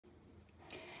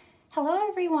Hello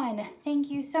everyone! Thank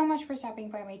you so much for stopping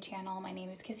by my channel. My name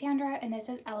is Cassandra and this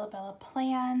is Ella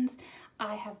Plans.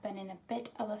 I have been in a bit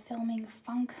of a filming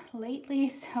funk lately,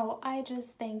 so I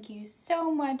just thank you so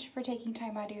much for taking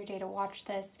time out of your day to watch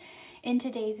this. In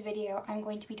today's video, I'm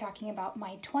going to be talking about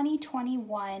my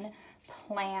 2021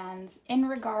 plans in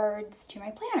regards to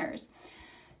my planners.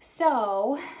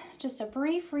 So, just a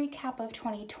brief recap of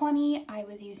 2020. I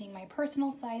was using my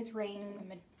personal size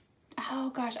rings.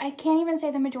 Oh gosh, I can't even say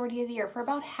the majority of the year, for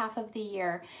about half of the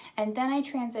year. And then I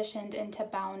transitioned into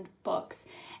bound books.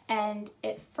 And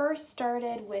it first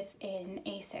started with an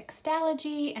A6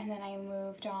 Stalogy, and then I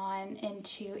moved on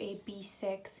into a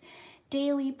B6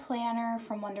 daily planner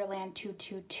from Wonderland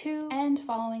 222. And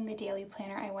following the daily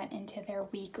planner, I went into their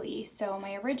weekly. So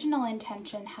my original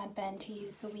intention had been to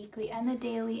use the weekly and the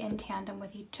daily in tandem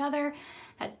with each other.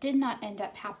 That did not end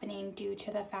up happening due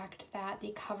to the fact that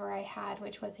the cover I had,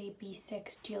 which was a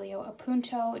B6 Giglio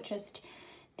Appunto, just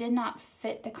did not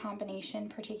fit the combination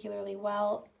particularly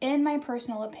well. In my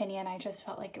personal opinion, I just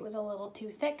felt like it was a little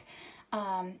too thick.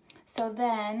 So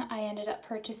then I ended up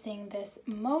purchasing this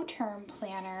Moterm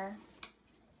planner,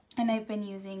 and I've been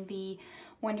using the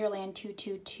Wonderland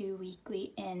 222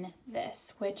 weekly in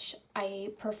this, which I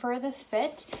prefer the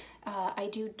fit. I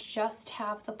do just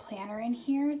have the planner in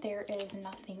here. There is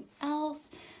nothing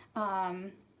else.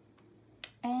 And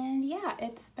yeah,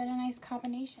 it's been a nice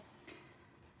combination.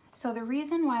 So the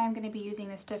reason why I'm going to be using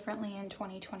this differently in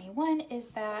 2021 is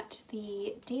that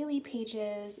the daily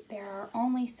pages, there are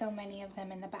only so many of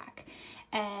them in the back.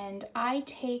 And I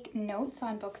take notes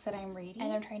on books that I'm reading,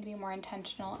 and I'm trying to be more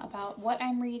intentional about what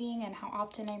I'm reading and how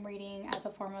often I'm reading as a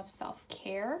form of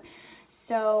self-care.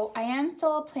 So I am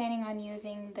still planning on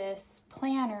using this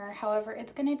planner. However,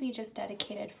 it's going to be just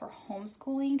dedicated for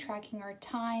homeschooling, tracking our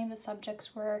time, the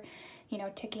subjects we're,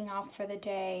 ticking off for the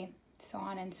day, so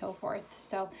on and so forth.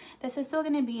 So this is still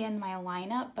going to be in my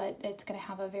lineup, but it's going to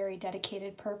have a very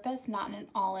dedicated purpose, not an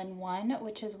all-in-one,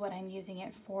 which is what I'm using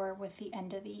it for with the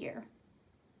end of the year.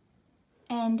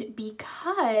 And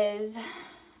because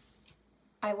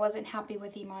I wasn't happy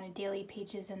with the amount of daily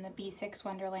pages in the B6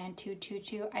 Wonderland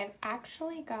 222, I've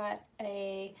actually got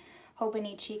a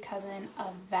Hobonichi cousin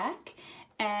Avec,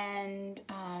 and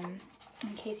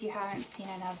in case you haven't seen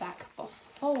an Avec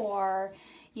before,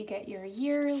 you get your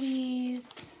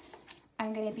yearlies.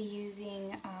 I'm going to be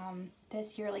using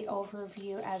this yearly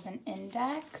overview as an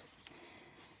index,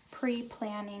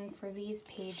 pre-planning for these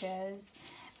pages,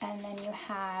 and then you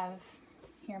have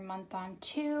your month on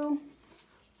 2.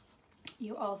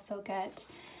 You also get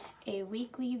a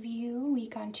weekly view,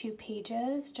 week on 2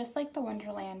 pages, just like the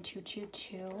Wonderland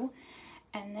 222,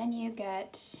 and then you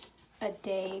get a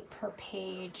day per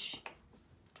page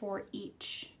for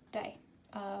each day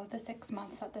of the 6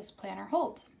 months that this planner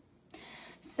holds.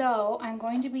 So I'm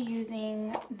going to be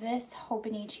using this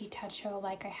Hobonichi Techo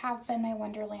like I have been my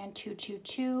Wonderland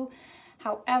 222.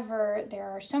 However, there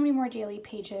are so many more daily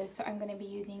pages, so I'm going to be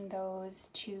using those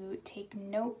to take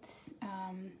notes,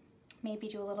 maybe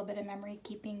do a little bit of memory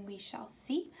keeping, we shall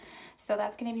see. So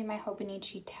that's going to be my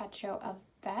Hobonichi Techo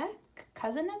Avec,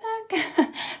 cousin Avec.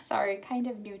 Sorry, kind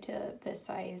of new to this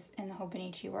size in the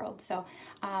Hobonichi world. So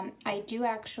I do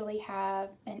actually have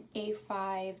an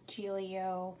A5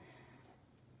 Giglio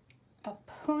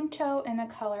Appunto in the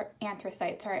color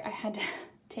Anthracite. Sorry, I had to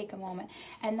take a moment.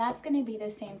 And that's going to be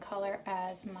the same color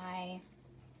as my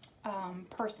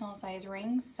personal size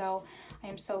rings, so I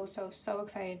am so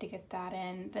excited to get that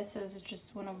in. This is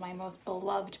just one of my most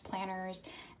beloved planners,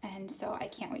 and so I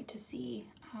can't wait to see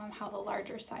how the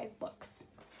larger size looks.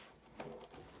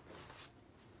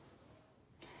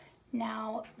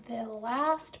 Now, the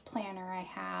last planner I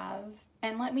have,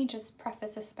 and let me just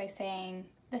preface this by saying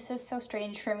this is so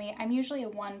strange for me. I'm usually a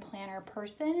one planner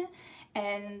person,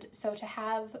 and so to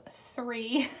have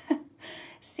 3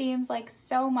 seems like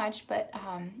so much, but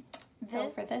so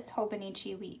for this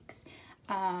Hobonichi Weeks,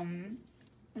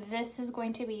 this is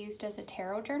going to be used as a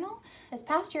tarot journal. This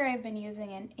past year I've been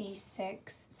using an A6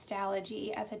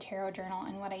 Stalogy as a tarot journal,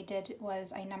 and what I did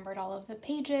was I numbered all of the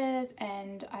pages,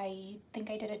 and I think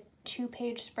I did a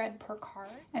 2-page spread per card.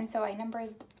 And so I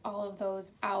numbered all of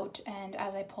those out, and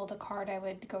as I pulled a card I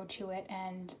would go to it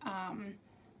and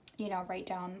write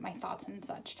down my thoughts and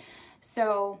such.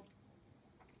 So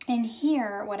in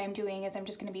here, what I'm doing is I'm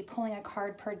just going to be pulling a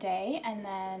card per day, and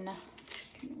then,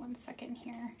 give me one second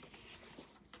here,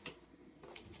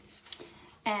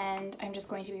 and I'm just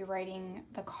going to be writing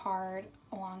the card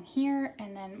along here,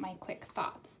 and then my quick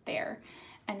thoughts there,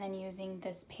 and then using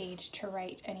this page to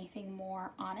write anything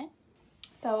more on it.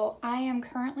 So I am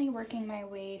currently working my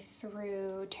way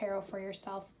through Tarot for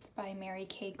Yourself by Mary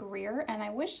Kay Greer, and I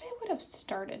wish I would have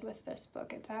started with this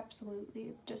book. It's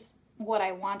absolutely just what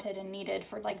I wanted and needed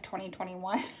for like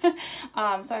 2021.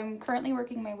 So I'm currently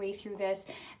working my way through this,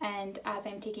 and as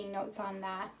I'm taking notes on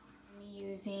that, I'm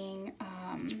using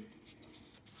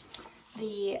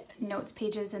the notes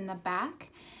pages in the back.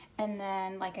 And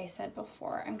then, like I said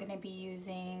before, I'm going to be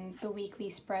using the weekly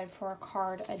spread for a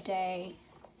card a day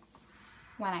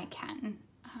when I can.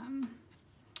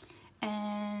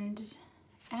 And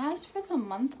as for the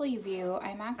monthly view,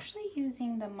 I'm actually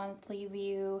using the monthly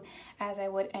view as I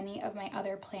would any of my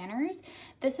other planners.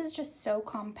 This is just so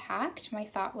compact. My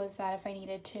thought was that if I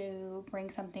needed to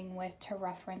bring something with to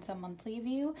reference a monthly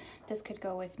view, this could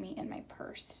go with me in my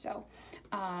purse. So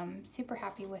super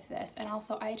happy with this. And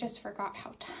also, I just forgot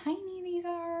how tiny these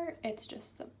are. It's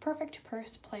just the perfect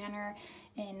purse planner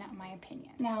in my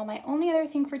opinion. Now, my only other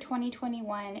thing for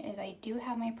 2021 is I do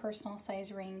have my personal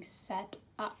size rings set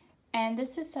up. And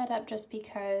this is set up just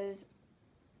because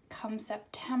come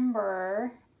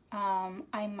September,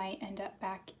 I might end up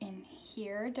back in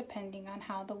here depending on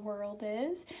how the world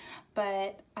is.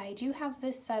 But I do have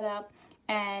this set up,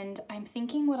 and I'm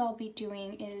thinking what I'll be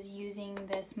doing is using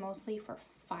this mostly for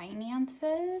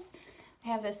finances. I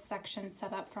have this section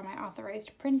set up for my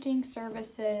authorized printing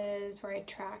services where I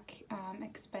track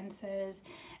expenses.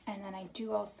 And then I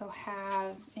do also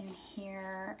have in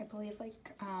here, I believe,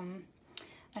 like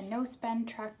a no spend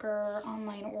tracker,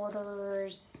 online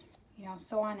orders, you know,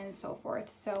 so on and so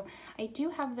forth. So I do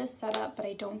have this set up, but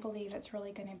I don't believe it's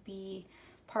really going to be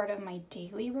part of my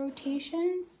daily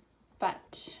rotation,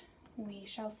 but we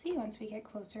shall see once we get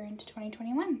closer into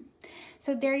 2021.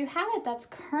 So there you have it. That's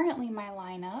currently my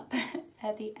lineup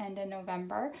at the end of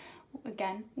November.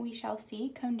 Again, we shall see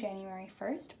come January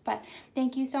 1st, but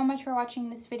thank you so much for watching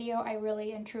this video. I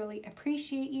really and truly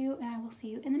appreciate you, and I will see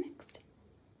you in the next.